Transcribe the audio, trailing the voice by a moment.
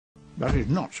That is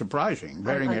not surprising,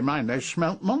 bearing in mind they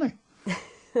smelt money.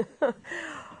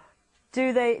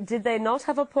 Did they not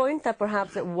have a point that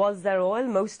perhaps it was their oil,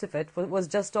 most of it was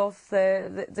just off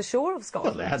the shore of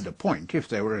Scotland? Well, they had the point if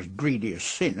they were as greedy as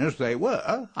sin as they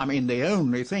were. I mean, the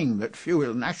only thing that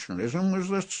fueled nationalism was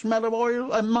the smell of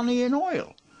oil and money in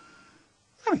oil.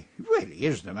 I mean, it really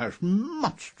is the most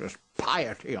monstrous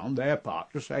piety on their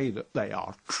part to say that they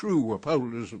are true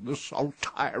upholders of the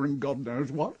saltire and God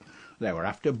knows what. They were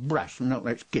after brass, and not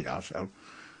let's kid ourselves.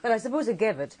 But I suppose it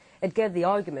gave the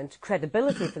argument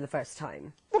credibility for the first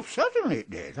time. Well, certainly it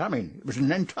did. I mean, it was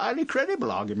an entirely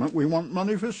credible argument. We want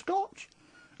money for Scots,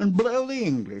 and blow the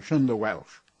English and the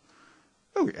Welsh.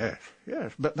 Oh, yes,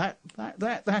 yes, but that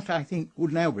I think,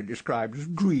 would now be described as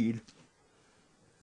greed.